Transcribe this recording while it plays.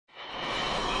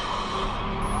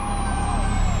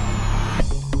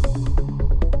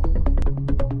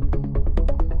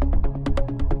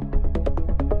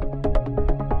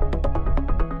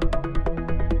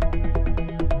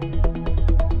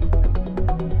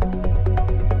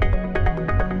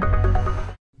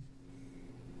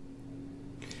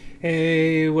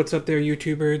Hey, what's up there,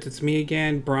 YouTubers? It's me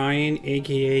again, Brian,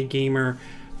 aka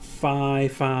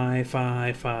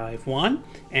Gamer55551,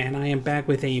 and I am back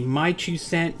with a My 2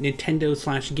 Cent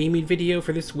Nintendo/gaming video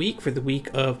for this week, for the week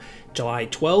of July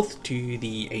 12th to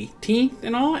the 18th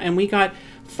and all, and we got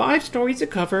 5 stories to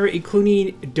cover,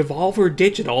 including Devolver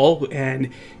Digital and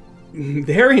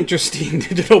their interesting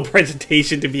digital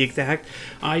presentation, to be exact.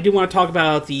 I do want to talk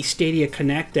about the Stadia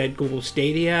Connect that Google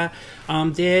Stadia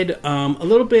did, a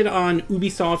little bit on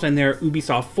Ubisoft and their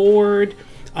Ubisoft Forward,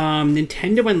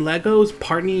 Nintendo and Lego's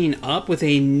partnering up with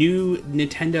a new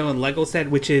Nintendo and Lego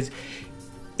set, which is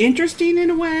interesting in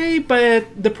a way,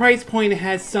 but the price point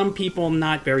has some people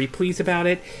not very pleased about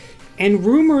it. And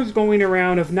rumors going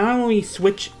around of not only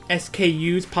Switch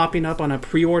SKUs popping up on a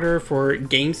pre-order for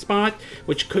Gamestop,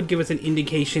 which could give us an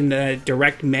indication that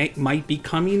Direct might be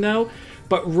coming though,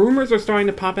 but rumors are starting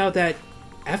to pop out that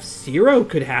F-Zero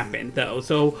could happen though.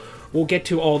 So we'll get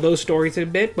to all those stories in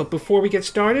a bit, but before we get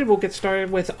started, we'll get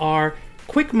started with our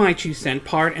quick My 2 Cent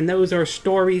part, and those are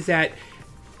stories that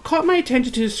caught my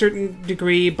attention to a certain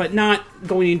degree, but not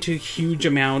going into a huge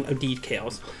amount of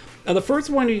details. Now, the first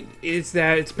one is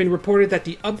that it's been reported that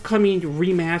the upcoming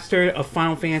remaster of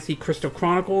Final Fantasy Crystal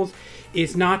Chronicles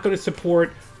is not going to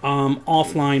support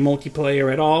offline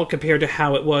multiplayer at all compared to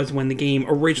how it was when the game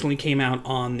originally came out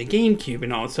on the GameCube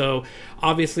and all. So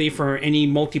obviously for any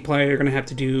multiplayer you're going to have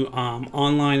to do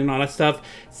online and all that stuff.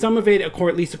 Some of it, at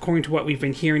least according to what we've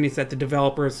been hearing, is that the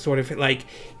developers sort of like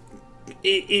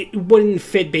it wouldn't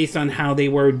fit based on how they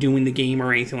were doing the game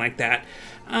or anything like that.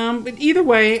 But either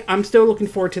way, I'm still looking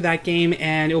forward to that game,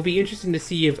 and it'll be interesting to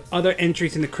see if other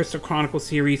entries in the Crystal Chronicles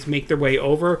series make their way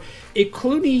over,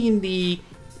 including the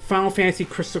Final Fantasy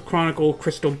Crystal Chronicle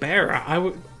Crystal Bearer.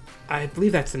 I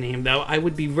believe that's the name, though. I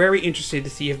would be very interested to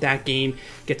see if that game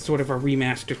gets sort of a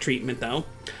remaster treatment, though.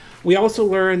 We also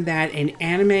learned that an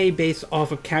anime based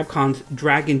off of Capcom's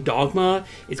Dragon Dogma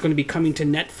is going to be coming to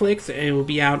Netflix, and it will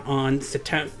be out on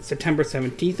September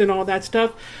 17th and all that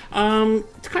stuff.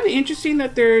 It's kind of interesting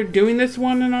that they're doing this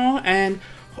one and all, and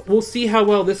we'll see how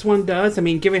well this one does. I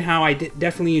mean, given how I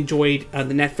definitely enjoyed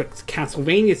the Netflix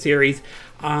Castlevania series,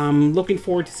 I'm looking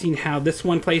forward to seeing how this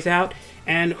one plays out,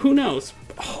 and who knows?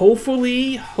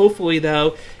 Hopefully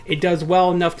though, it does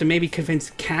well enough to maybe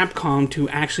convince Capcom to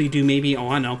actually do maybe, oh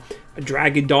I know, a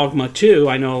Dragon Dogma 2.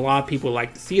 I know a lot of people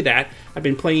like to see that. I've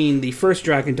been playing the first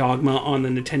Dragon Dogma on the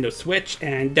Nintendo Switch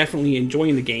and definitely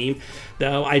enjoying the game.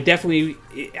 Though I definitely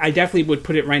would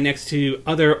put it right next to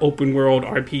other open world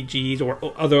RPGs or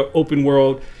other open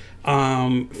world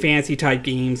fantasy type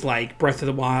games like Breath of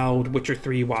the Wild, Witcher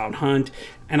 3, Wild Hunt,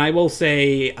 and I will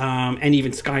say and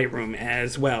even Skyrim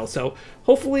as well. So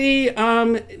hopefully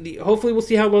hopefully we'll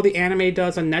see how well the anime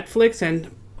does on Netflix, and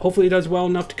hopefully it does well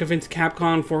enough to convince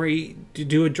Capcom to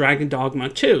do a Dragon Dogma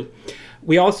 2.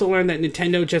 We also learned that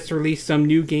Nintendo just released some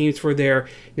new games for their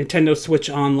Nintendo Switch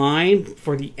Online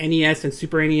for the NES and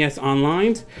Super NES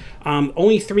Onlines.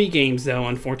 Only 3 games though,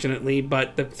 unfortunately,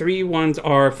 but the 3 ones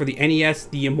are for the NES,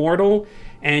 The Immortal,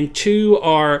 and 2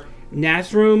 are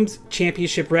Nazrum's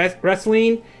Championship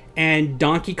Wrestling and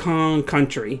Donkey Kong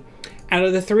Country. Out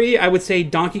of the 3, I would say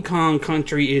Donkey Kong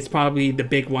Country is probably the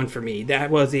big one for me. That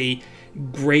was a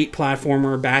great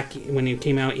platformer back when it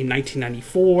came out in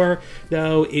 1994,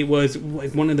 though it was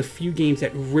like one of the few games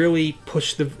that really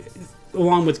pushed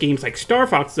along with games like Star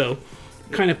Fox though,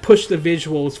 kind of pushed the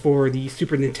visuals for the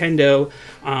Super Nintendo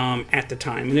at the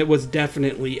time, and it was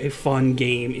definitely a fun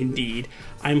game indeed.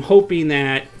 I'm hoping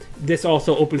that this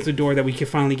also opens the door that we can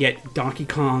finally get Donkey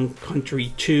Kong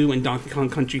Country 2 and Donkey Kong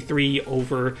Country 3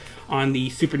 over on the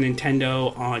Super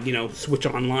Nintendo on, Switch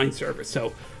Online service.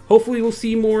 So hopefully we'll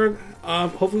see more.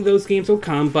 Hopefully those games will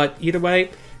come. But either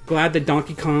way, glad that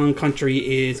Donkey Kong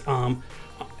Country is now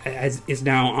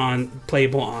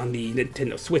playable on the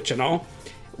Nintendo Switch and all.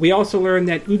 We also learned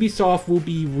that Ubisoft will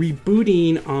be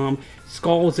rebooting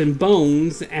Skulls and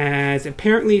Bones, as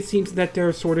apparently it seems that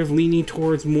they're sort of leaning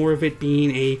towards more of it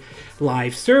being a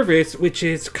live service, which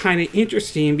is kind of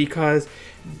interesting because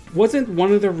wasn't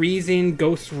one of the reasons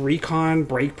Ghost Recon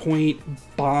Breakpoint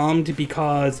bombed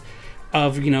because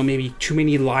of, maybe too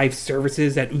many live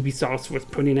services that Ubisoft was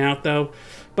putting out though?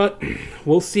 But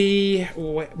we'll see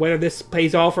whether this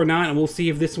pays off or not, and we'll see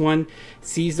if this one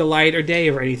sees the light or day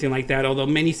or anything like that, although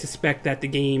many suspect that the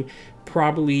game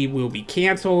probably will be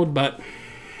canceled, but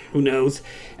who knows.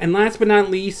 And last but not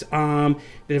least, the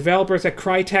developers at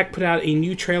Crytek put out a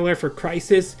new trailer for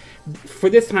Crysis, for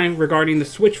this time regarding the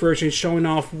Switch version, showing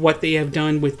off what they have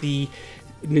done with the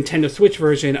Nintendo Switch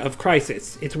version of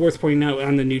Crysis. It's worth pointing out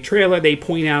on the new trailer, they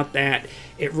point out that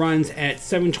it runs at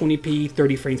 720p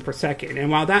 30 frames per second,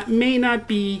 and while that may not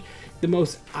be the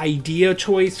most ideal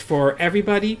choice for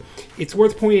everybody. It's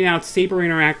worth pointing out Saber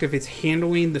Interactive is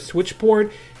handling the Switch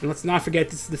port, and let's not forget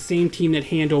this is the same team that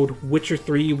handled Witcher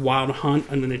 3 Wild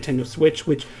Hunt on the Nintendo Switch,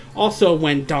 which also,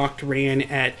 when docked, ran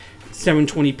at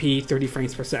 720p 30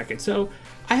 frames per second. So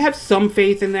I have some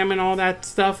faith in them and all that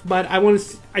stuff, but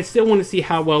I still want to see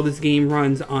how well this game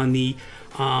runs on the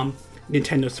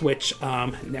Nintendo Switch,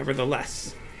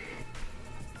 nevertheless.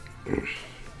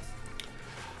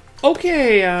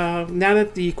 Okay, now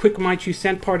that the quick My 2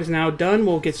 cent part is now done,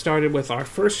 we'll get started with our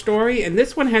first story, and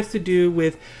this one has to do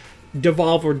with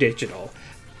Devolver Digital.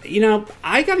 You know,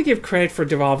 I gotta give credit for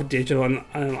Devolver Digital on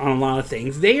a lot of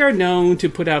things. They are known to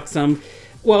put out some,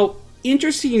 well,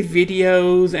 interesting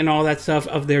videos and all that stuff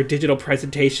of their digital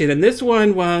presentation, and this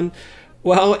one,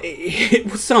 well,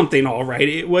 it was something, all right.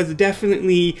 It was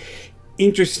definitely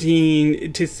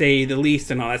interesting, to say the least,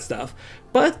 and all that stuff.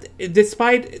 But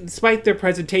despite their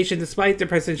presentation,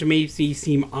 may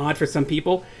seem odd for some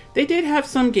people, they did have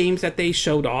some games that they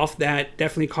showed off that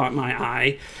definitely caught my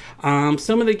eye.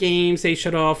 Some of the games they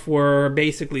showed off were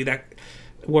basically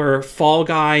Fall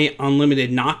Guy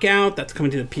Unlimited Knockout, that's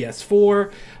coming to the PS4.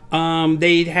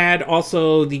 They had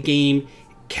also the game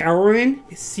Carrion,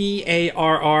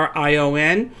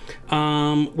 Carrion,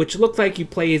 which looks like you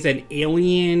play as an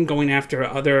alien going after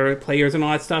other players and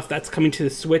all that stuff. That's coming to the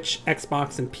Switch,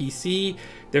 Xbox, and PC.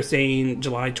 They're saying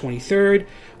July 23rd.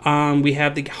 We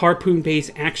have the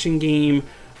harpoon-based action game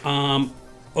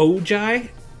Olija,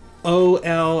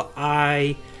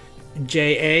 Olija,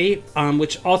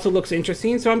 which also looks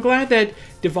interesting. So I'm glad that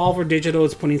Devolver Digital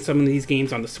is putting some of these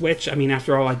games on the Switch. I mean,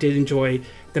 after all, I did enjoy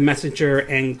The Messenger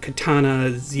and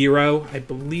Katana Zero. I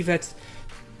believe that's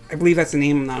the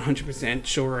name. I'm not 100%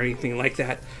 sure or anything like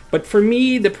that. But for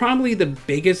me, probably the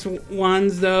biggest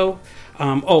ones, though.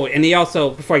 Oh, and they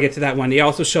also, before I get to that one, they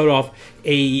also showed off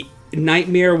a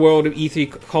Nightmare World of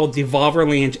E3 called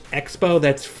Devolverland Expo.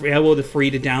 That's free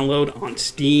to download on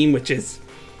Steam, which is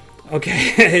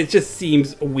okay. It just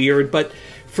seems weird, but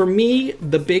for me,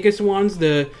 the biggest ones,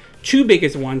 the two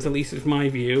biggest ones, at least in my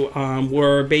view,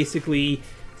 were basically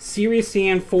Serious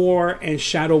Sam 4 and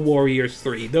Shadow Warriors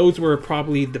 3. Those were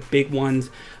probably the big ones.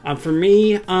 For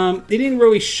me, they didn't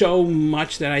really show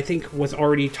much that I think was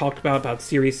already talked about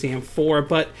Serious Sam 4,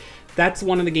 but that's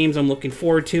one of the games I'm looking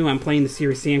forward to. I'm playing the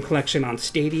Serious Sam collection on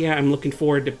Stadia. I'm looking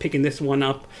forward to picking this one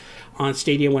up on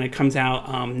Stadia when it comes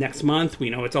out next month. We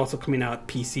know it's also coming out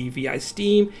PC via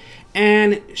Steam.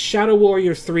 And Shadow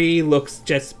Warriors 3 looks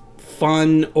just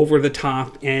fun, over the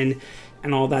top, and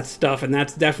all that stuff. And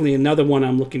that's definitely another one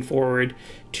I'm looking forward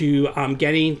to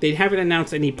getting. They haven't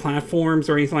announced any platforms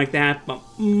or anything like that, but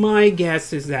my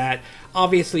guess is that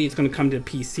obviously it's going to come to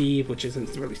PC, which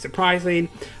isn't really surprising.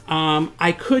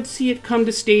 I could see it come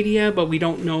to Stadia, but we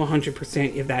don't know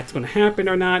 100% if that's going to happen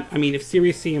or not. I mean, if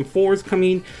Serious Sam 4 is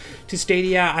coming to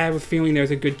Stadia, I have a feeling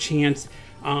there's a good chance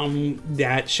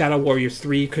that Shadow Warriors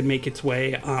 3 could make its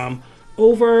way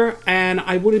over, and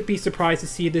I wouldn't be surprised to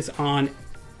see this on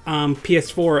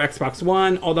PS4 or Xbox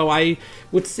One, although I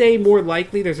would say more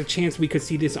likely there's a chance we could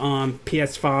see this on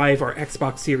PS5 or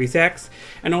Xbox Series X.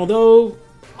 And although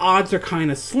odds are kind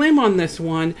of slim on this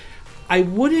one, I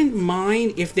wouldn't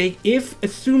mind if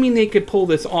assuming they could pull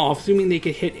this off, assuming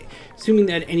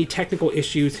that any technical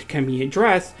issues can be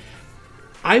addressed,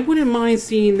 I wouldn't mind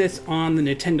seeing this on the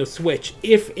Nintendo Switch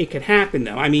if it could happen,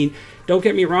 though. I mean, don't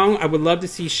get me wrong, I would love to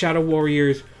see Shadow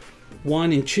Warriors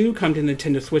 1 and 2 come to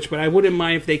Nintendo Switch, but I wouldn't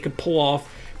mind if they could pull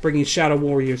off bringing Shadow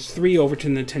Warriors 3 over to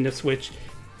Nintendo Switch,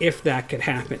 if that could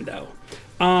happen, though.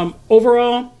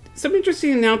 Overall, some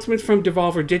interesting announcements from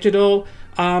Devolver Digital.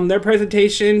 Their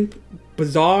presentation,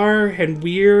 bizarre and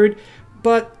weird,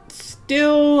 but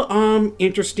still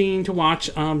interesting to watch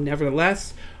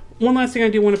nevertheless. One last thing I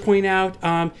do want to point out,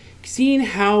 seeing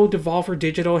how Devolver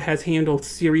Digital has handled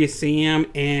Serious Sam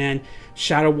and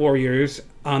Shadow Warriors,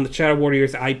 the Shadow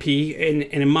Warriors IP, and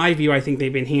in my view, I think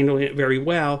they've been handling it very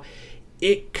well.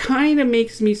 It kind of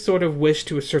makes me sort of wish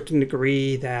to a certain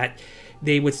degree that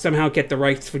they would somehow get the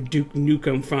rights for Duke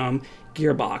Nukem from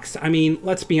Gearbox. I mean,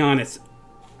 let's be honest.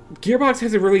 Gearbox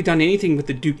hasn't really done anything with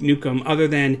the Duke Nukem other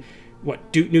than,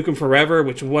 Duke Nukem Forever,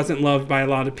 which wasn't loved by a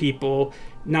lot of people.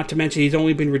 Not to mention, he's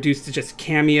only been reduced to just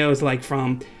cameos, like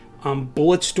from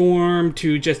Bulletstorm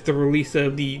to just the release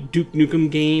of the Duke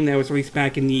Nukem game that was released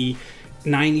back in the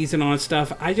 90s and all that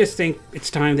stuff. I just think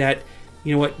it's time that,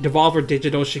 you know what, Devolver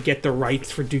Digital should get the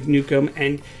rights for Duke Nukem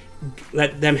and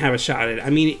let them have a shot at it.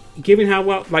 I mean, given how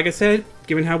well, like I said,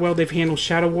 given how well they've handled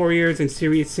Shadow Warriors and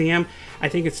Serious Sam, I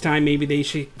think it's time maybe they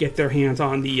should get their hands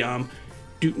on the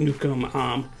Duke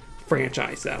Nukem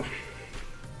franchise, though.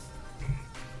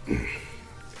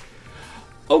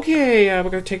 Okay, we're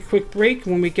going to take a quick break.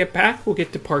 When we get back, we'll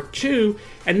get to part 2.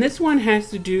 And this one has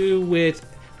to do with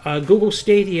Google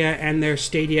Stadia and their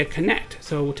Stadia Connect.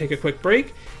 So we'll take a quick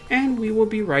break, and we will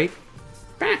be right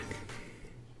back.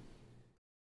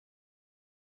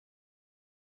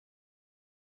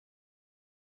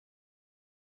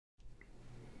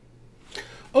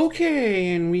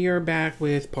 Okay, and we are back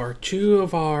with part 2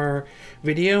 of our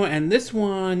video, and this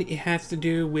one, it has to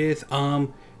do with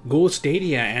Google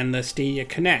Stadia and the Stadia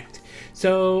Connect.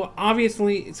 So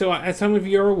obviously, as some of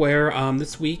you are aware,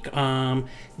 this week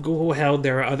Google held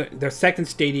their second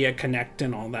Stadia Connect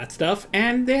and all that stuff,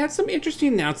 and they had some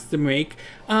interesting announcements to make.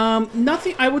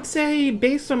 Nothing, I would say,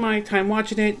 based on my time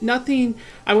watching it, nothing,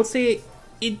 I would say,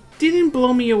 it didn't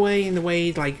blow me away in the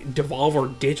way like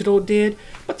Devolver Digital did,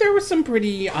 but there were some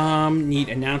pretty neat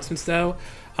announcements though.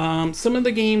 Some of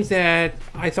the games that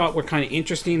I thought were kind of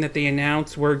interesting that they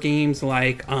announced were games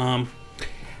like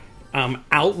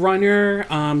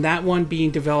Outrunner, that one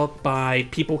being developed by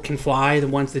People Can Fly, the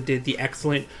ones that did the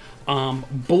excellent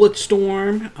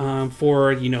Bulletstorm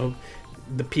for,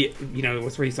 it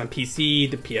was released on PC,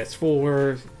 the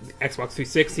PS4, Xbox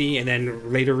 360, and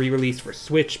then later re-released for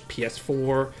Switch,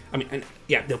 PS4.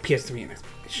 PS3. And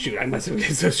shoot, I must have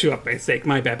been so shoot up by mistake.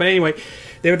 My bad. But anyway,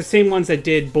 they were the same ones that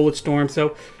did Bulletstorm.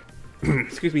 So,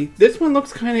 excuse me. This one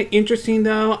looks kind of interesting,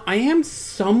 though. I am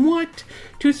somewhat,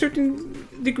 to a certain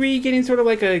degree, getting sort of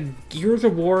like a Gears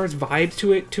of War's vibes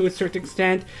to it to a certain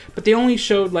extent, but they only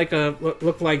showed like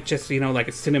looked like just, like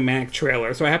a cinematic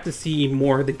trailer, so I have to see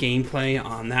more of the gameplay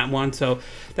on that one. So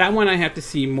that one I have to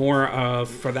see more of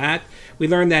for that. We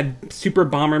learned that Super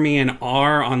Bomberman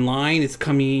R Online is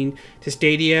coming to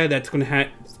Stadia. That's going to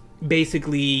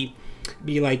basically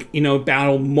be like,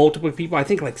 battle multiple people. I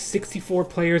think like 64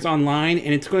 players online,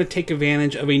 and it's going to take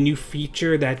advantage of a new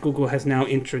feature that Google has now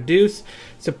introduced.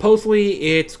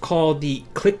 Supposedly it's called the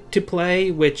click to play,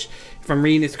 which, if I'm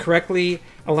reading this correctly,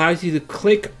 allows you to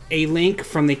click a link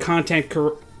from the content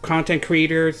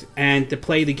creators and to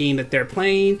play the game that they're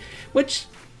playing, which,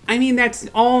 I mean, that's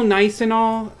all nice and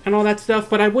all that stuff,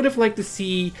 but I would have liked to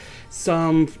see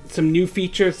some new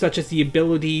features, such as the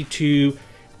ability to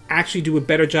actually do a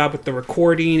better job with the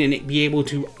recording and be able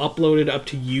to upload it up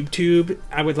to YouTube.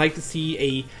 I would like to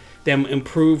see them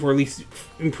improve, or at least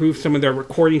improve some of their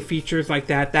recording features like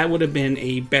that. That would have been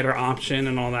a better option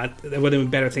and all that. That would have been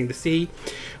a better thing to see.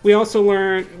 We also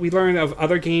learned of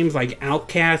other games like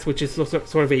Outcast, which is sort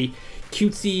of a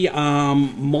cutesy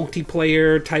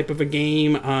multiplayer type of a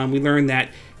game. We learned that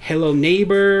Hello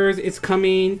Neighbors is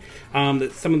coming.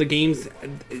 Some of the games,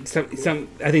 I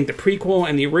think the prequel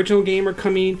and the original game are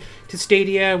coming to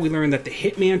Stadia. We learned that the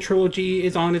Hitman trilogy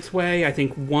is on its way. I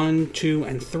think 1, 2,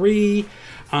 and 3.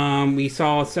 We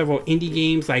saw several indie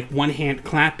games like One Hand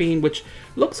Clapping, which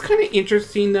looks kind of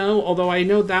interesting though, although I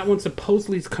know that one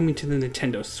supposedly is coming to the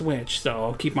Nintendo Switch, so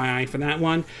I'll keep my eye for that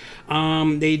one.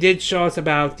 They did show us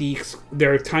about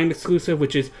their time exclusive,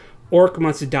 which is Orc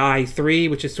Must Die 3,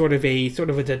 which is sort of a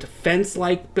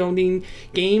defense-like building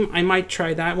game. I might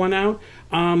try that one out.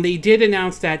 They did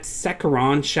announce that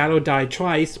Sekiro: Shadow Die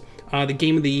Twice, the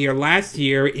game of the year last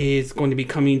year, is going to be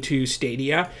coming to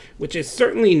Stadia, which is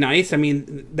certainly nice. I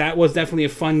mean, that was definitely a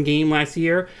fun game last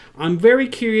year. I'm very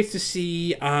curious to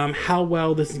see how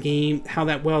well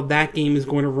that game is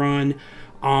going to run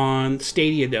on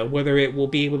Stadia, though. Whether it will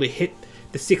be able to hit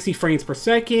the 60 frames per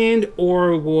second,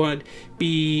 or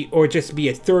just be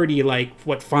at 30 like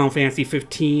what Final Fantasy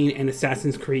 15 and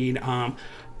Assassin's Creed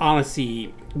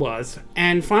Odyssey was.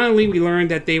 And finally, we learned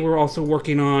that they were also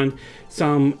working on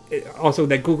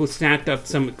that Google snapped up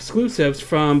some exclusives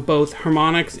from both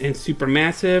Harmonix and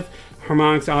Supermassive.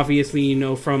 Harmonix, obviously,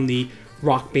 from the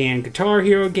Rock Band Guitar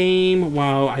Hero game,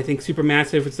 while I think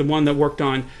Supermassive is the one that worked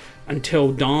on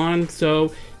Until Dawn.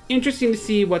 So interesting to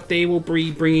see what they will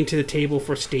be bringing to the table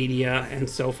for Stadia and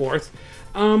so forth.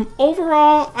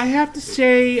 Overall, I have to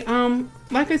say,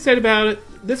 like I said about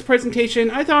it, this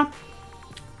presentation, I thought,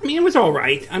 it was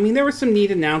alright. There were some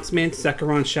neat announcements.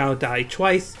 Sekiro: Shadow Die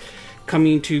Twice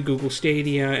coming to Google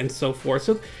Stadia and so forth.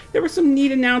 So there were some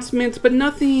neat announcements, but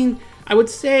nothing, I would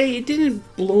say, it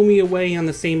didn't blow me away on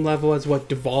the same level as what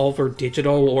Devolver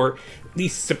Digital, or at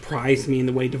least surprised me in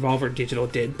the way Devolver Digital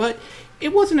did. But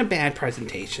it wasn't a bad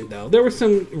presentation, though. There were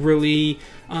some really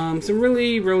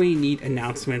neat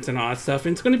announcements and all that stuff.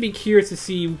 And it's going to be curious to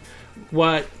see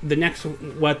what the next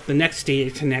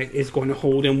Stadia Connect is going to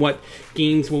hold, and what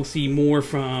games we'll see more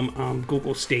from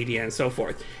Google Stadia and so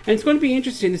forth. And it's going to be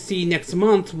interesting to see next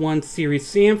month, once Series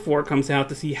Sam 4 comes out,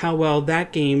 to see how well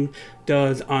that game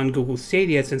does on Google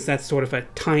Stadia, since that's sort of a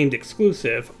timed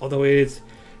exclusive, although it is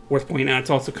worth pointing out it's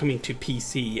also coming to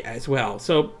PC as well.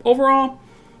 So overall,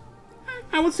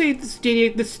 I would say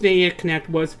the Stadia Connect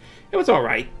was all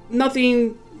right.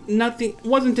 Nothing,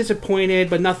 wasn't disappointed,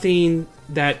 but nothing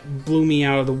that blew me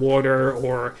out of the water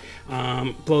or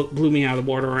blew me out of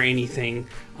the water or anything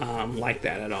like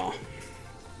that at all.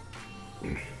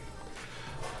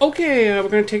 Okay, we're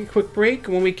going to take a quick break.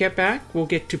 When we get back, we'll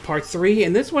get to part 3,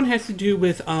 and this one has to do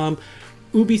with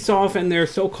Ubisoft and their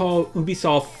so-called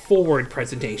Ubisoft Forward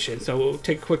presentation. So we'll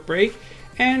take a quick break,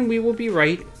 and we will be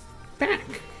right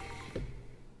back.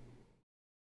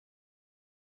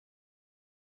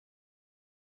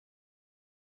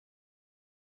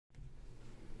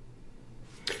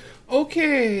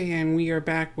 Okay, and we are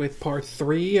back with part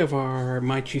 3 of our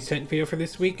My 2 Cent video for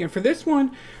this week. And for this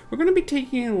one, we're going to be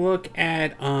taking a look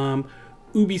at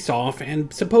Ubisoft,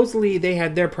 and supposedly they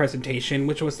had their presentation,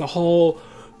 which was the whole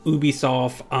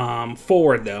Ubisoft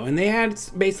Forward, though. And they had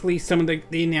basically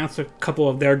they announced a couple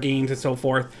of their games and so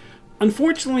forth.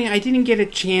 Unfortunately, I didn't get a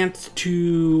chance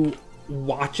to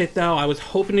watch it, though. I was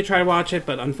hoping to try to watch it,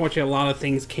 but unfortunately a lot of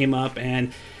things came up,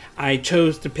 and I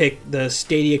chose to pick the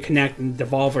Stadia Connect and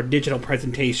Devolver Digital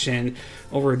presentation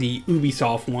over the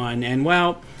Ubisoft one. And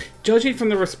well, judging from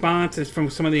the responses from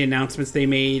some of the announcements they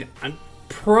made, I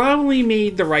probably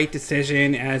made the right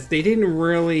decision, as they didn't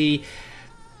really...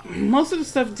 most of the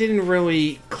stuff didn't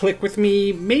really click with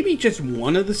me. Maybe just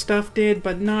one of the stuff did,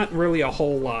 but not really a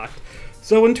whole lot.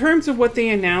 So in terms of what they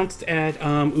announced at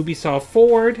Ubisoft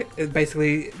Forward,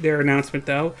 basically their announcement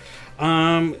though,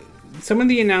 some of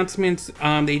the announcements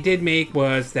they did make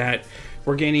was that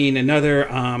we're getting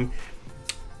another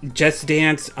Just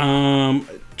Dance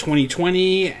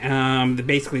 2020.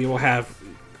 Basically we'll have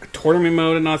a tournament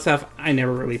mode and all that stuff. I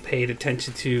never really paid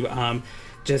attention to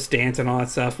Just Dance and all that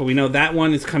stuff, but we know that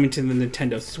one is coming to the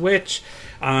Nintendo Switch.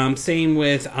 Same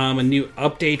with a new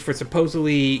update for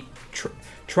supposedly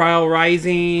Trial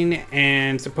Rising,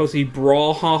 and supposedly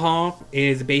Brawlhalla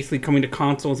is basically coming to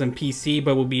consoles and PC,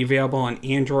 but will be available on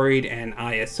Android and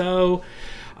ISO.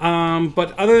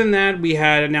 But other than that, we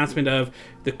had an announcement of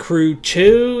The Crew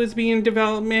 2 is being in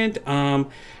development.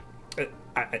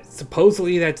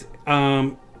 Supposedly that's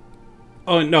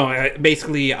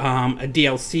basically a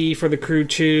DLC for The Crew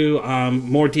 2,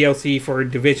 more DLC for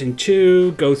Division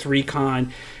 2, Ghost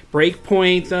Recon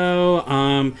Breakpoint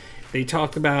though. They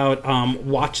talked about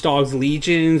Watch Dogs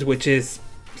Legions, which is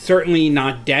certainly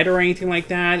not dead or anything like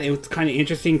that. It was kind of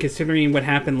interesting considering what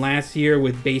happened last year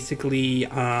with basically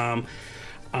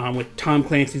with Tom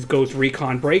Clancy's Ghost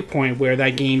Recon Breakpoint, where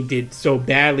that game did so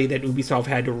badly that Ubisoft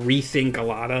had to rethink a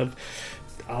lot of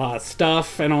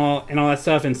stuff and all that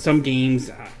stuff. And some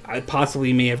games I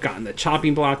possibly may have gotten the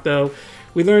chopping block though.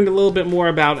 We learned a little bit more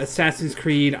about Assassin's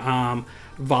Creed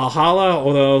Valhalla,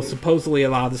 although supposedly a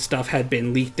lot of the stuff had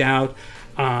been leaked out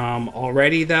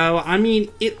already though. I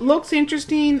mean, it looks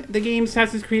interesting, the game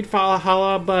Assassin's Creed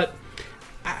Valhalla, but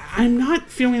I'm not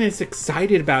feeling as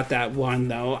excited about that one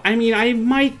though. I mean, I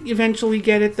might eventually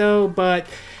get it though, but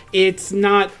it's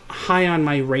not high on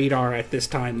my radar at this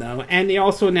time though. And they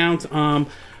also announced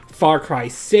Far Cry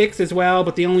 6 as well,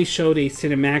 but they only showed a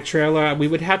cinematic trailer. We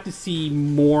would have to see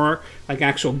more like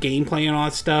actual gameplay and all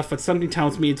that stuff, but something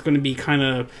tells me it's going to be kind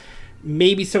of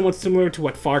maybe somewhat similar to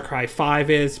what Far Cry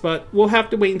 5 is, but we'll have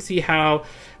to wait and see how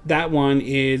that one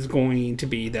is going to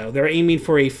be though. They're aiming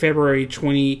for a February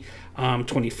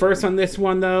 21st on this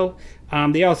one though.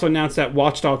 They also announced that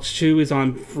Watch Dogs 2 is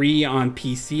free on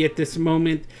PC at this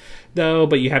moment though,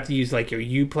 but you have to use like your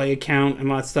Uplay account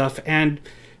and all that stuff, and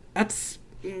that's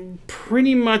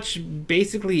pretty much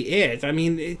basically it. I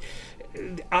mean,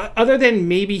 other than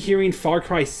maybe hearing Far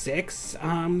Cry 6,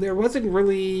 there wasn't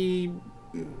really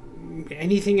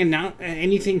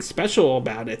anything special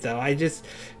about it though. I just,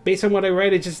 based on what I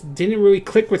read, it just didn't really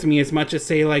click with me as much as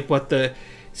say like what the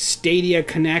Stadia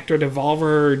Connect or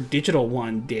Devolver Digital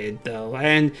one did though.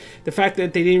 And the fact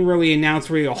that they didn't really announce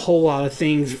really a whole lot of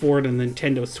things for the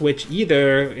Nintendo Switch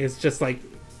either is just like,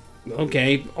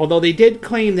 okay. Although they did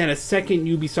claim that a second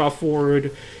Ubisoft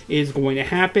Forward is going to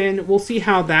happen. We'll see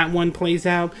how that one plays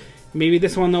out. Maybe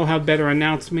this one they'll have better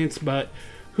announcements, but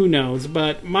who knows.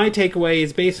 But my takeaway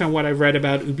is, based on what I've read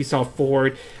about Ubisoft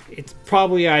Forward, it's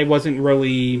probably I wasn't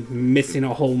really missing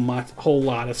a whole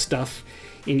lot of stuff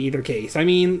in either case. I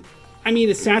mean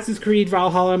Assassin's Creed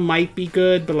Valhalla might be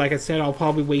good, but like I said, I'll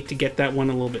probably wait to get that one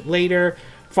a little bit later.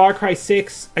 Far Cry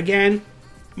 6 again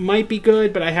might be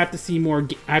good, but I have to see more.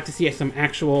 I have to see some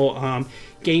actual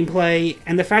gameplay,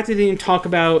 and the fact that they didn't talk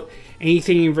about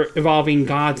anything involving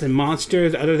gods and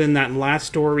monsters, other than that last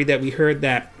story that we heard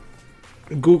that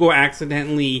Google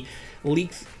accidentally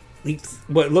leaked leaks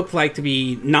what looked like to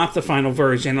be not the final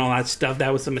version, all that stuff.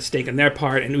 That was a mistake on their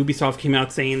part, and Ubisoft came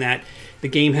out saying that the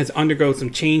game has undergone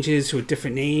some changes to a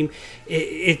different name.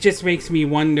 It just makes me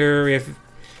wonder if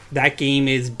that game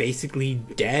is basically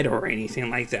dead or anything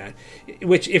like that.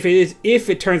 Which, if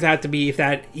it turns out to be, if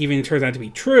that even turns out to be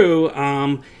true,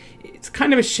 it's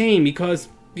kind of a shame, because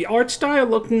the art style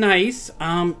looked nice.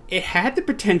 It had the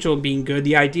potential of being good.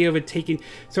 The idea of it taking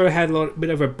sort of had a little bit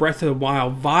of a Breath of the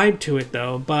Wild vibe to it,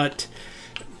 though. But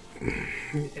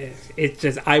it's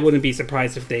just, I wouldn't be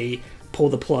surprised if they pull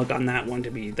the plug on that one.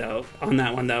 It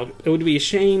would be a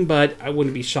shame, but I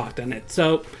wouldn't be shocked on it.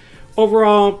 So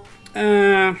overall,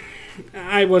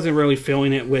 I wasn't really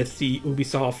feeling it with the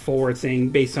Ubisoft Forward thing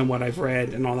based on what I've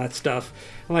read and all that stuff.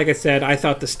 Like I said, I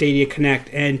thought the Stadia Connect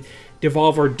and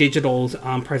Devolver Digital's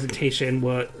presentation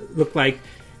looked like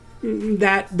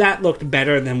that looked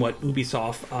better than what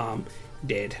Ubisoft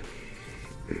did.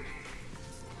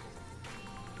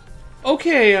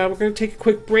 Okay, we're going to take a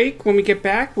quick break. When we get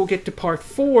back, we'll get to part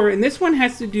 4, and this one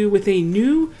has to do with a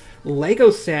new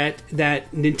Lego set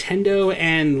that Nintendo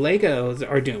and Legos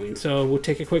are doing. So we'll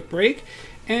take a quick break,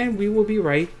 and we will be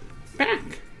right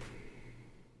back.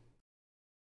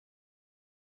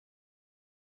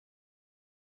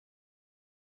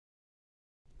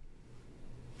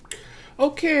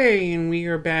 Okay, and we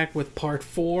are back with part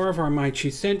 4 of our My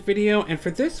 2 Cent video, and for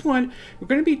this one, we're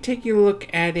going to be taking a look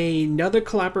at another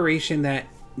collaboration that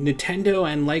Nintendo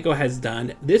and Lego has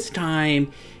done. This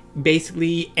time,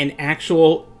 basically an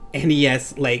actual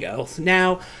NES Legos.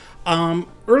 Now,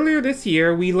 earlier this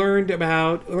year,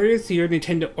 Nintendo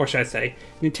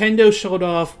showed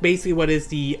off basically what is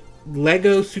the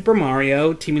Lego Super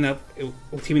Mario, teaming up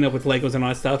with Legos and all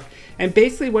that stuff. And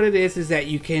basically what it is that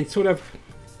you can sort of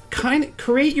kind of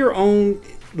create your own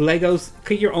Legos,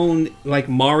 create your own like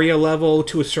Mario level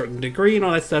to a certain degree and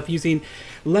all that stuff using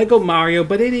Lego Mario,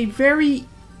 but in a very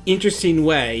interesting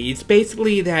way. It's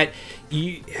basically that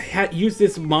you use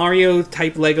this Mario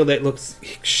type Lego that looks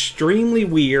extremely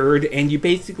weird, and you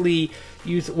basically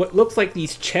use what looks like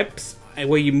these chips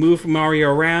where you move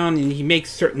Mario around and he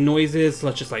makes certain noises,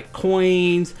 such as like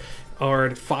coins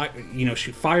or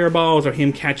shoot fireballs or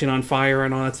him catching on fire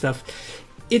and all that stuff.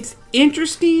 It's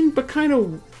interesting, but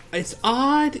it's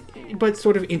odd, but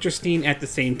sort of interesting at the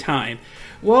same time.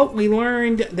 Well, we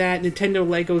learned that Nintendo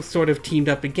Lego sort of teamed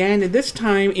up again, and this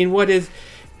time in what is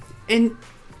a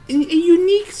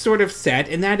unique sort of set,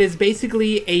 and that is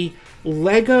basically a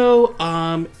Lego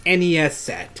NES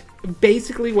set.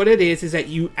 Basically what it is that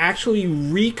you actually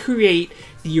recreate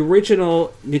the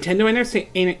original Nintendo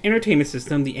Entertainment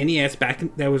System, the NES,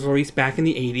 that was released back in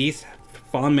the 80s.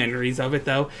 Fond memories of it,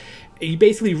 though. You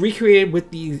basically recreated with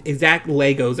the exact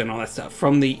Legos and all that stuff,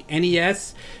 from the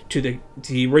NES to the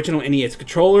original NES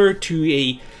controller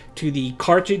to the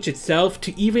cartridge itself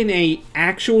to even a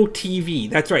actual TV.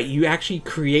 That's right, you actually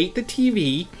create the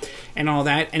TV and all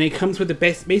that, and it comes with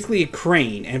basically a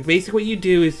crane. And basically what you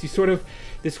do is you sort of,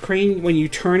 this crane, when you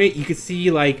turn it, you can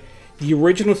see like the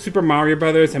original Super Mario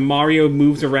Brothers, and Mario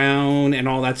moves around and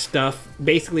all that stuff.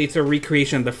 Basically it's a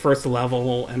recreation of the first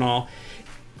level and all.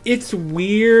 It's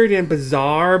weird and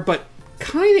bizarre, but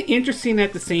kind of interesting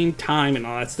at the same time and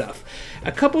all that stuff.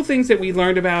 A couple things that we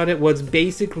learned about it was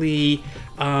basically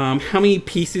how many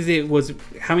pieces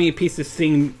this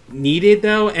thing needed,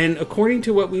 though. And according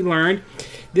to what we learned,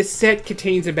 this set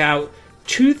contains about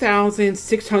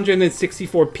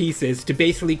 2,664 pieces to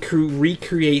basically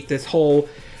recreate this whole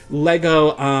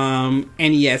Lego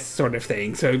NES sort of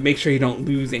thing. So make sure you don't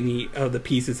lose any of the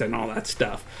pieces and all that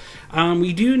stuff.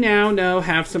 We do now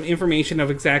have some information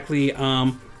of exactly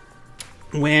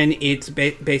when it's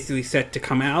basically set to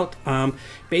come out.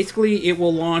 Basically, it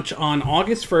will launch on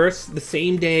August 1st, the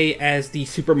same day as the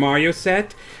Super Mario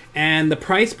set, and the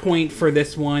price point for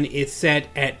this one is set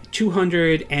at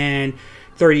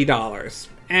 $230.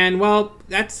 And well,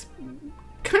 that's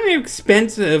kind of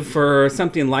expensive for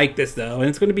something like this, though, and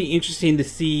it's going to be interesting to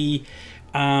see.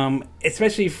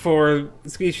 Especially to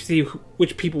see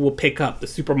which people will pick up, the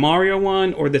Super Mario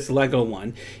one or this Lego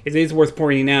one. It is worth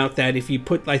pointing out that if you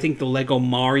put, I think, the Lego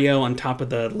Mario on top of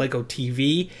the Lego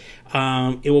TV,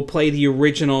 it will play the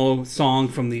original song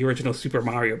from the original Super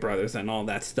Mario Brothers and all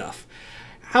that stuff.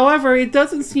 However, it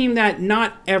doesn't seem that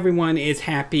not everyone is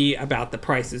happy about the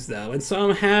prices, though, and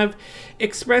some have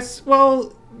expressed,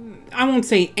 well, I won't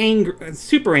say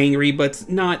super angry, but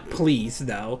not pleased,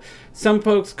 though. Some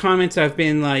folks' comments have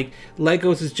been like,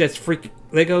 Legos is just freaking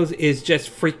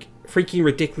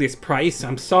ridiculous price.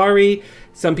 I'm sorry.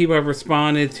 Some people have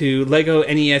responded to Lego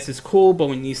NES is cool, but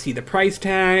when you see the price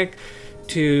tag,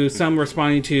 to some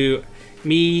responding to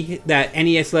Me, that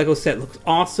NES Lego set looks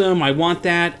awesome. I want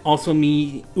that. Also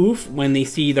me, oof, when they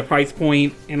see the price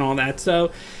point and all that.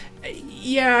 So,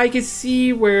 yeah, I can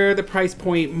see where the price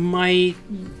point might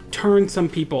turn some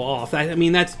people off. I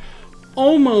mean, that's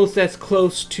almost as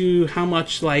close to how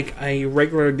much like a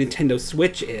regular Nintendo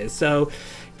Switch is. So,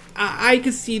 I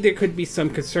could see there could be some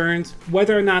concerns.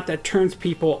 Whether or not that turns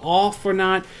people off or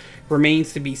not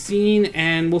remains to be seen,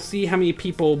 and we'll see how many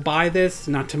people buy this.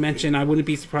 Not to mention, I wouldn't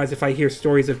be surprised if I hear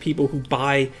stories of people who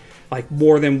buy like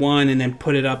more than one and then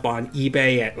put it up on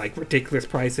eBay at like ridiculous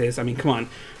prices. I mean, come on.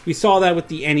 We saw that with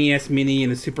the NES Mini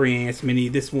and the Super NES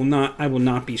Mini. I will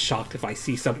not be shocked if I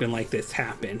see something like this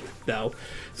happen, though.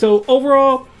 So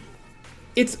overall,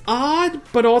 it's odd,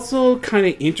 but also kind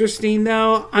of interesting,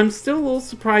 though. I'm still a little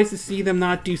surprised to see them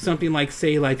not do something like,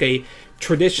 say, like a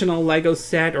traditional Lego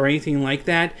set or anything like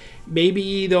that.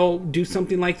 Maybe they'll do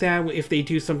something like that if they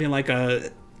do something like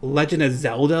a Legend of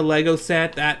Zelda Lego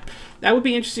set. That would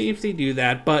be interesting if they do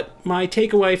that. But my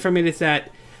takeaway from it is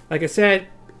that, like I said,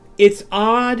 it's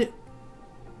odd,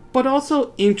 but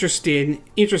also interesting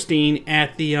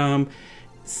at the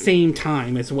same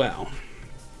time as well.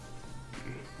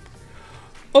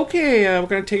 Okay, we're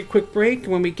going to take a quick break.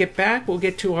 When we get back, we'll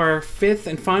get to our fifth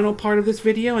and final part of this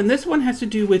video. And this one has to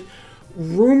do with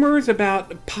rumors about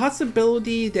the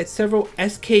possibility that several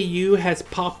SKU has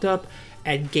popped up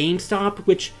at GameStop,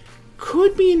 which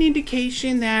could be an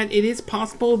indication that it is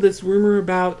possible this rumor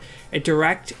about a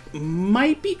Direct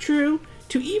might be true,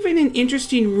 to even an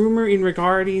interesting rumor in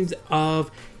regarding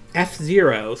of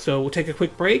F-Zero. So we'll take a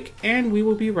quick break, and we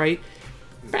will be right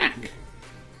back.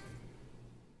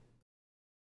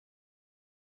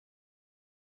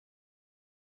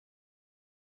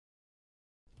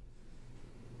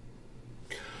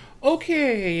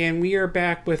 Okay, and we are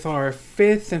back with our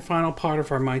fifth and final part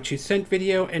of our My 2 Cent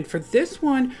video, and for this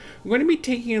one, we're going to be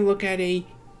taking a look at a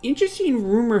interesting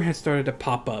rumor has started to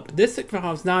pop up. This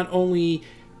involves not only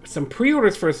some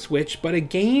pre-orders for a Switch, but a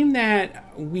game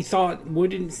that we thought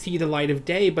wouldn't see the light of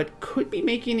day, but could be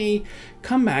making a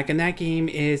comeback, and that game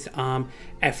is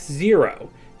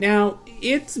F-Zero. Now,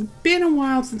 it's been a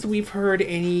while since we've heard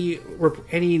any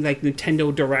like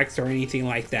Nintendo Directs or anything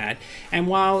like that. And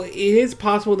while it is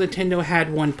possible Nintendo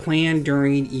had one planned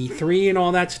during E3 and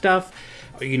all that stuff,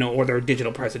 you know, or their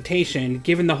digital presentation,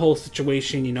 given the whole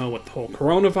situation, you know, with the whole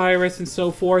coronavirus and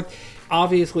so forth,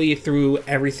 obviously it threw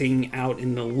everything out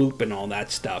in the loop and all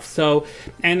that stuff. So,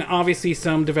 and obviously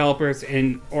some developers,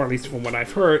 or at least from what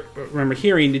I've remember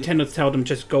hearing, Nintendo tell them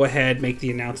just go ahead, make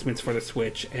the announcements for the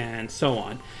Switch, and so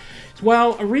on.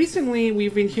 Well, recently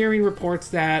we've been hearing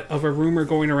reports of a rumor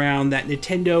going around that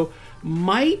Nintendo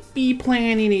might be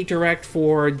planning a Direct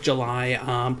for July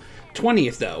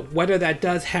 20th, though. Whether that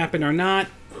does happen or not,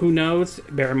 who knows?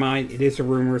 Bear in mind, it is a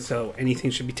rumor, so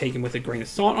anything should be taken with a grain of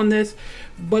salt on this.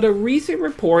 But a recent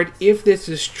report, if this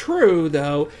is true,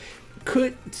 though,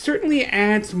 could certainly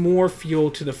adds more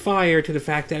fuel to the fire to the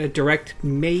fact that a Direct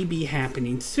may be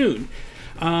happening soon.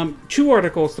 Two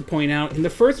articles to point out. In the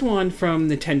first one from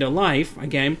Nintendo Life,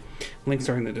 again, links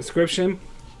are in the description,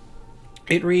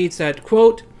 it reads that,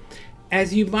 quote,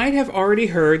 "As you might have already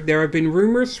heard, there have been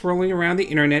rumors swirling around the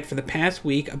internet for the past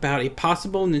week about a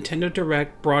possible Nintendo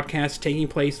Direct broadcast taking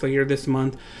place later this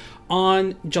month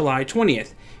on July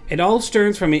 20th. It all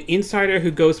stems from an insider who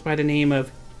goes by the name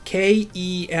of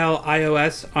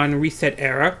KELIOS on Reset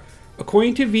Era.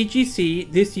 According to VGC,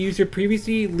 this user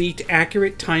previously leaked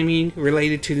accurate timing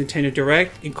related to Nintendo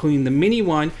Direct, including the mini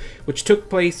one, which took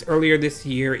place earlier this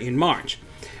year in March.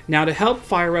 Now, to help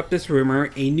fire up this rumor,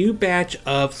 a new batch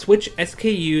of Switch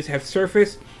SKUs have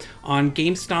surfaced on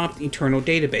GameStop's internal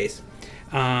database.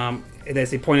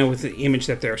 As they point out with the image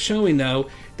that they're showing, though,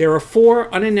 there are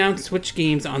 4 unannounced Switch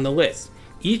games on the list.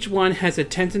 Each one has a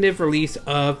tentative release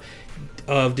of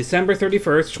December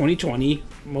 31st, 2020,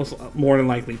 more than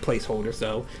likely placeholders,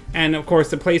 though. And, of course,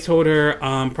 the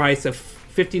placeholder price of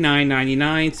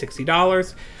 $59.99,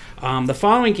 $60. The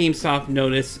following GameStop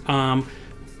notice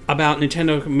about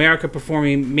Nintendo of America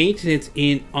performing maintenance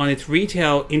on its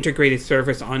retail integrated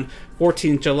service on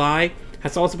 14th July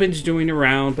has also been doing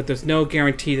around, but there's no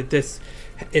guarantee that this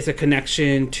is a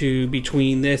connection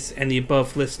between this and the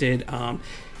above listed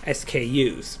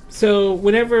SKUs. So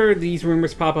whenever these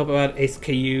rumors pop up about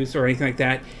SKUs or anything like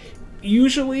that,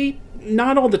 usually,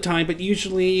 not all the time, but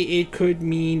usually it could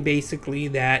mean basically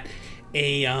that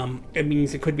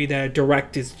it could be that a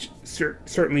Direct is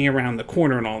certainly around the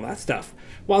corner and all that stuff.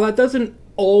 While that doesn't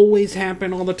always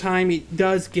happen all the time,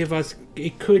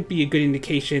 it could be a good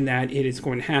indication that it is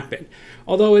going to happen.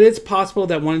 Although it is possible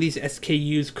that one of these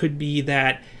SKUs could be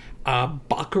that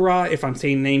Baccarat, if I'm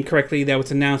saying the name correctly, that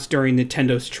was announced during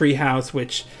Nintendo's Treehouse,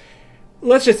 which,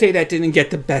 let's just say that didn't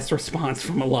get the best response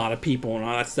from a lot of people and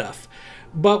all that stuff.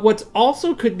 But what's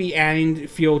also could be adding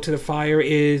fuel to the fire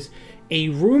is a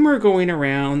rumor going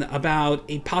around about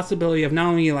a possibility of not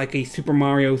only like a Super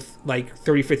Mario like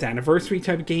 35th anniversary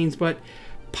type of games, but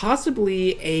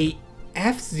possibly a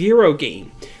F-Zero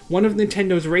game, one of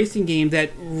Nintendo's racing games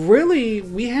that really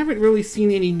we haven't really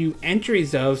seen any new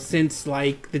entries of since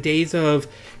like the days of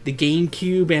the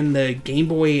GameCube and the Game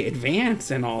Boy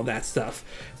Advance and all that stuff.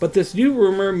 But this new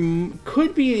rumor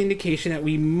could be an indication that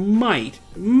we might,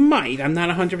 I'm not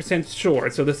 100% sure,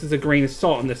 so this is a grain of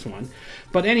salt in this one.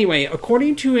 But anyway,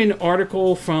 according to an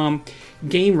article from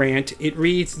Game Rant, it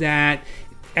reads that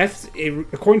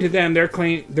according to them,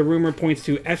 the rumor points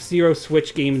to F-Zero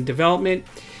Switch game development.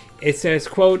 It says,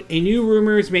 quote, a new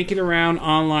rumor is making around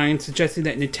online suggesting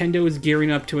that Nintendo is gearing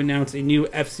up to announce a new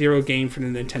F-Zero game for the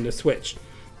Nintendo Switch.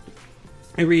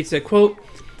 It reads that, quote,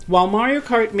 while Mario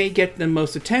Kart may get the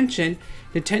most attention,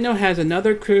 Nintendo has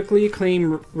another critically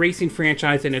acclaimed racing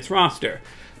franchise in its roster.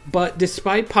 But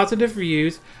despite positive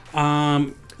reviews,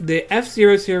 the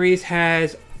F-Zero series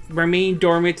has remained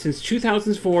dormant since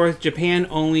 2004's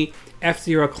Japan-only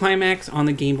F-Zero Climax on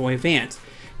the Game Boy Advance.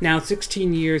 Now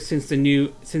 16 years since a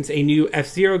new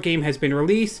F-Zero game has been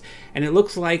released, and it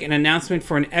looks like an announcement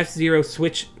for an F-Zero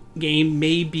Switch game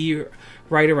may be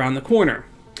right around the corner.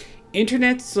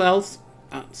 Internet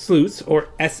sleuths, or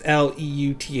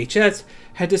SLEUTHS,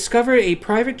 had discovered a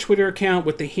private Twitter account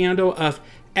with the handle of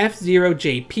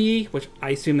F0JP, which I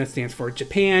assume that stands for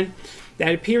Japan,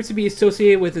 that appears to be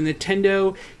associated with a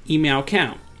Nintendo email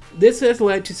account. This has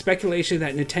led to speculation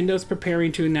that Nintendo is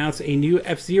preparing to announce a new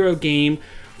F-Zero game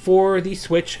for the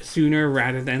Switch sooner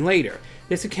rather than later.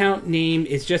 This account name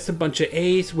is just a bunch of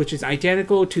A's, which is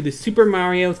identical to the Super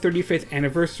Mario 35th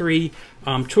Anniversary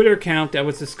Twitter account that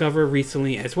was discovered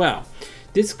recently as well.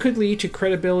 This could lead to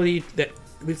credibility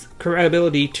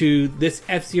to this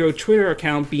F-Zero Twitter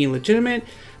account being legitimate,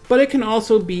 but it can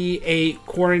also be a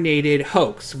coordinated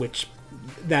hoax, which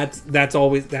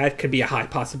that could be a high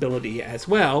possibility as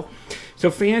well. So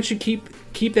fans should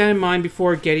keep that in mind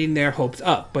before getting their hopes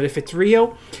up. But if it's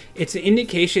real, it's an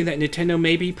indication that Nintendo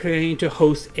may be planning to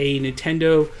host a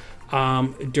Nintendo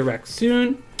Direct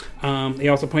soon. They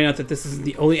also point out that this is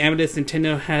the only evidence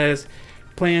Nintendo has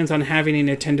plans on having a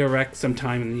Nintendo Direct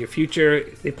sometime in the near future.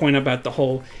 They point out about the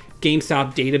whole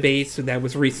Gamestop database that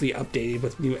was recently updated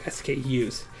with new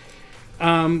SKUs.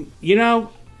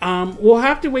 We'll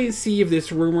have to wait and see if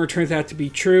this rumor turns out to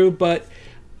be true, but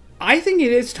I think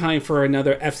it is time for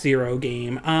another F-Zero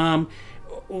game.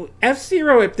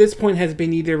 F-Zero at this point has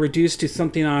been either reduced to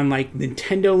something on like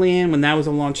Nintendo Land when that was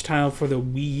a launch title for the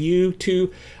Wii U,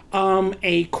 to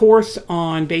a course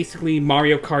on basically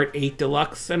Mario Kart 8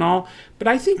 Deluxe and all. But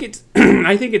I think it's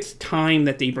I think it's time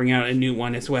that they bring out a new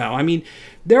one as well. I mean,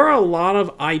 there are a lot of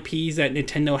IPs that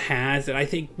Nintendo has that I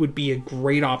think would be a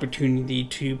great opportunity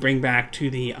to bring back to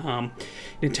the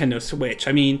Nintendo Switch.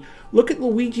 I mean, look at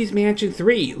Luigi's Mansion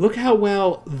 3. Look how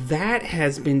well that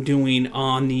has been doing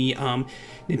on the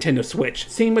Nintendo Switch.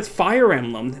 Same with Fire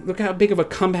Emblem. Look how big of a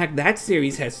comeback that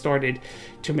series has started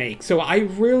to make. So I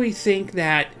really think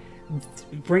that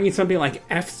bringing something like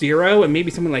F-Zero and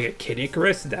maybe something like a Kid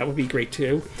Icarus, that would be great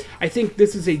too. I think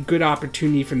this is a good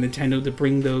opportunity for Nintendo to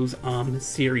bring those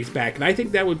series back, and I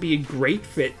think that would be a great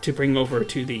fit to bring over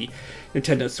to the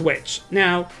Nintendo Switch.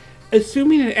 Now,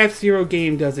 assuming an F-Zero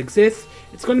game does exist,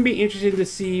 it's going to be interesting to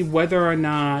see whether or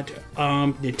not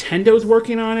Nintendo's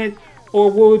working on it, or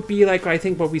will it be like I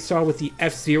think what we saw with the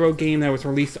F-Zero game that was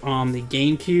released on the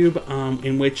GameCube,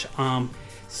 in which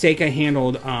Sega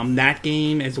handled that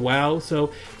game as well.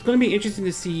 So it's going to be interesting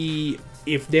to see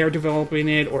if they're developing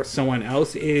it or someone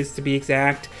else is, to be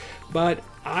exact. But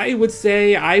I would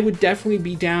say I would definitely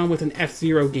be down with an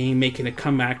F-Zero game making a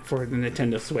comeback for the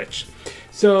Nintendo Switch.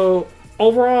 So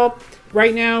overall,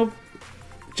 right now,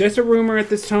 just a rumor at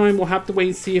this time. We'll have to wait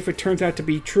and see if it turns out to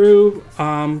be true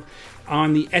on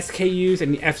the SKUs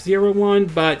and the F-Zero one,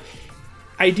 but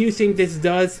I do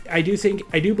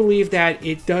believe that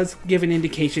it does give an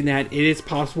indication that it is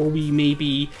possible we may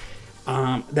be,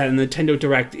 that a Nintendo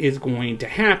Direct is going to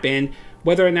happen.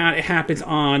 Whether or not it happens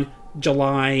on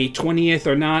July 20th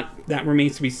or not, that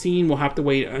remains to be seen. We'll have to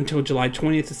wait until July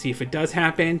 20th to see if it does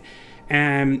happen.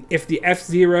 And if the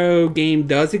F-Zero game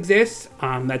does exist,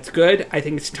 that's good. I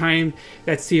think it's time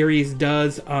that series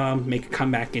does make a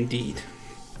comeback indeed.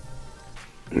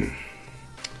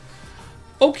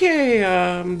 Okay,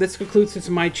 this concludes this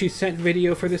My 2 Cent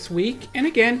video for this week. And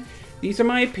again, these are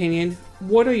my opinion.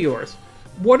 What are yours?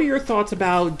 What are your thoughts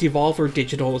about Devolver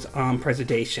Digital's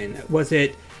presentation? Was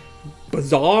it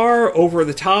bizarre, over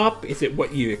the top? Is it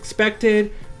what you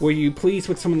expected? Were you pleased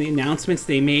with some of the announcements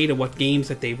they made of what games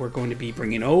that they were going to be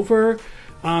bringing over?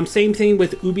 Same thing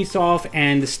with Ubisoft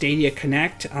and the Stadia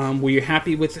Connect. Were you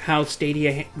happy with how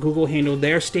Google handled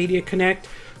their Stadia Connect?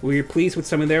 Were you pleased with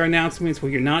some of their announcements? Were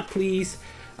you not pleased?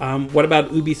 What about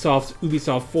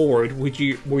Ubisoft Forward?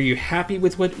 Were you happy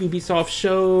with what Ubisoft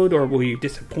showed, or were you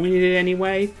disappointed in any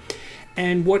way?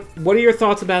 And what are your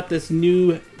thoughts about this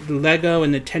new Lego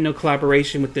and Nintendo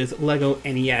collaboration with this Lego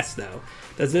NES, though?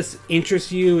 Does this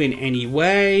interest you in any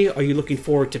way? Are you looking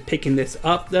forward to picking this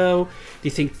up, though? Do you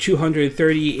think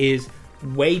 230 is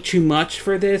way too much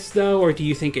for this, though, or do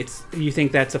you think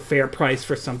that's a fair price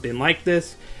for something like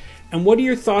this? And what are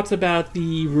your thoughts about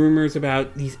the rumors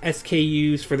about these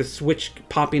SKUs for the Switch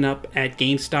popping up at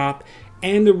GameStop,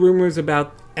 and the rumors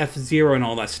about F-Zero and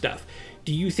all that stuff?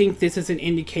 Do you think this is an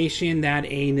indication that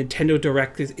a Nintendo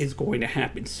Direct is going to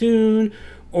happen soon?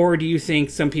 Or do you think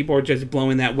some people are just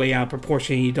blowing that way out of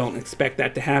proportion and you don't expect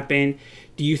that to happen?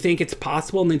 Do you think it's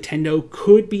possible Nintendo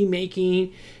could be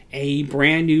making a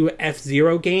brand new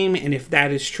F-Zero game? And if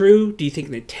that is true, do you think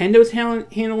Nintendo's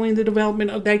handling the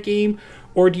development of that game?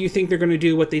 Or do you think they're going to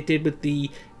do what they did with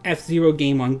the F-Zero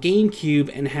game on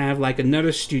GameCube and have like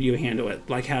another studio handle it,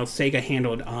 like how Sega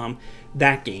handled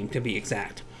that game, to be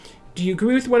exact? Do you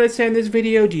agree with what I said in this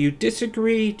video? Do you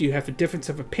disagree? Do you have a difference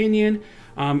of opinion?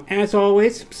 As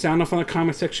always, sound off on the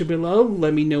comment section below.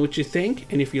 Let me know what you think.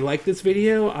 And if you like this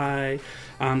video,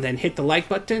 then hit the like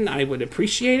button. I would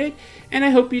appreciate it. And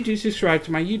I hope you do subscribe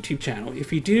to my YouTube channel.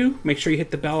 If you do, make sure you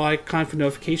hit the bell icon for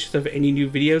notifications of any new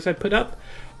videos I put up.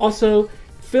 Also,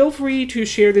 feel free to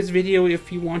share this video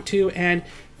if you want to, and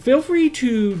feel free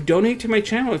to donate to my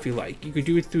channel if you like. You could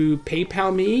do it through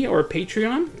PayPal Me or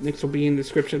Patreon. Links will be in the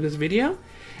description of this video.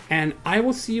 And I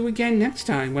will see you again next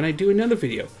time when I do another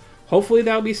video. Hopefully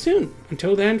that'll be soon.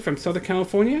 Until then, from Southern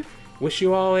California, wish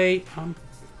you all a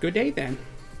good day then.